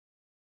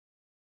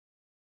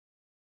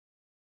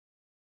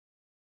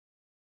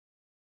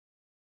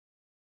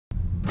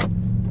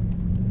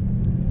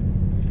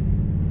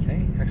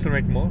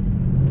Accelerate more.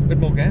 Bit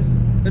more gas.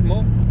 Bit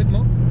more. Bit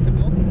more. Bit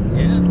more.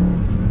 Yeah.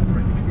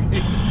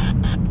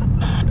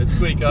 It's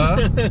quick,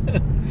 huh?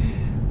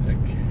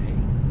 Okay.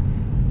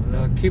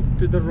 Now keep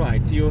to the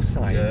right, to your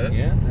side.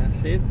 Yeah,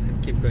 that's it.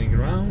 And keep going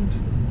around.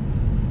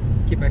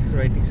 Keep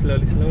accelerating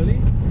slowly,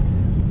 slowly.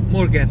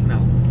 More gas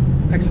now.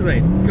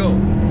 Accelerate. Go.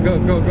 Go,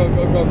 go, go,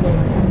 go, go, go.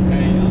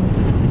 There you go.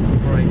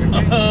 Brake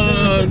again.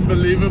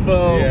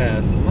 Unbelievable.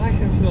 Yes, nice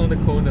and slow on the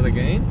corner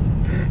again.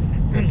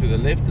 Go to the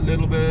left a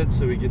little bit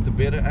so we get the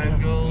better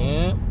angle.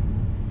 Yeah.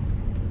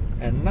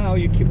 And now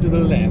you keep to the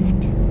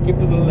left. Keep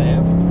to the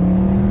left.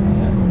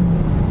 Yeah.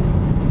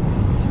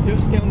 Still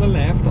stay on the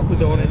left up to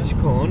the orange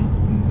cone.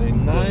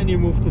 Then now you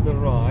move to the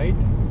right,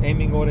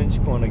 aiming orange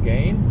cone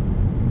again.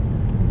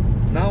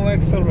 Now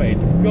accelerate.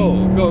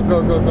 Go, go,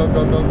 go, go, go,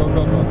 go, go, go,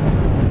 go, go.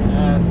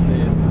 That's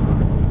it.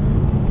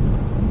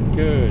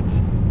 Good.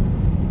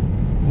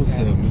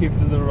 Awesome. And keep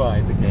to the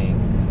right again.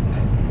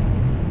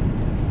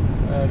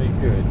 Very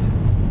good.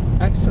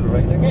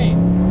 Accelerate again.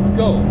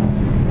 Go.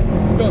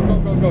 Go, go,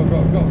 go, go,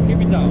 go, go.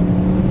 Keep it down.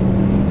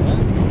 Yeah.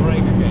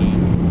 Brake again.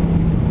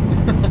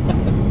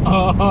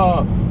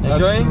 Oh,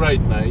 that's Enjoying?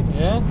 great, mate.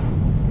 Yeah.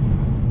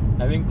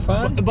 Having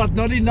fun? But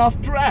not enough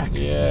track.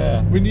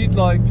 Yeah. We need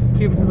like...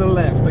 Keep to the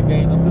left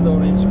again, up to the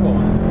orange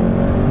cone.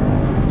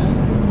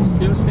 Yeah.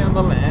 Still stay on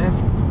the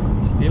left.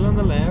 Still on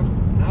the left.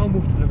 Now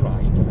move to the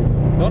right.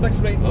 Don't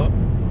accelerate. Oh.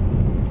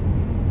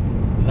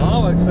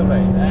 Now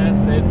accelerate.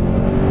 That's it.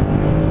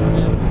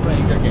 And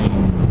brake again.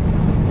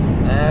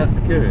 That's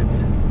good.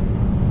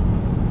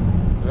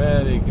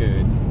 Very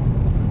good.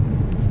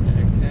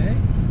 Okay.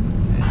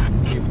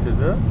 And keep to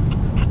the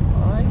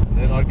right.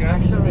 Then I go.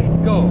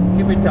 Accelerate. Go.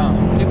 Keep it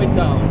down. Keep it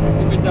down.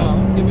 Keep it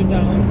down. Keep it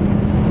down.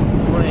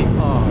 Brake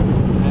hard.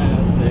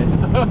 That's it.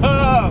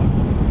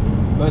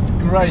 That's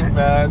great,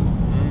 man.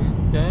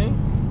 Okay.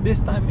 This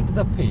time into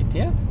the pit,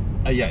 yeah?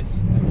 Yes.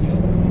 Okay.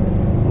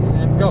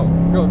 And go.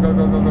 Go, go,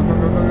 go, go, go, go,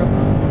 go, go, go.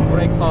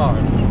 Brake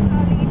hard.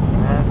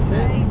 That's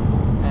it.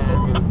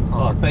 And we'll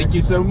Oh, thank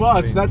you so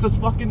much. That was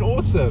fucking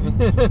awesome.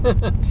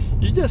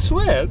 You just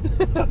swear.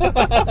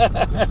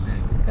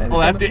 I'll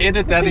have to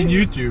edit that in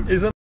YouTube.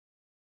 It's a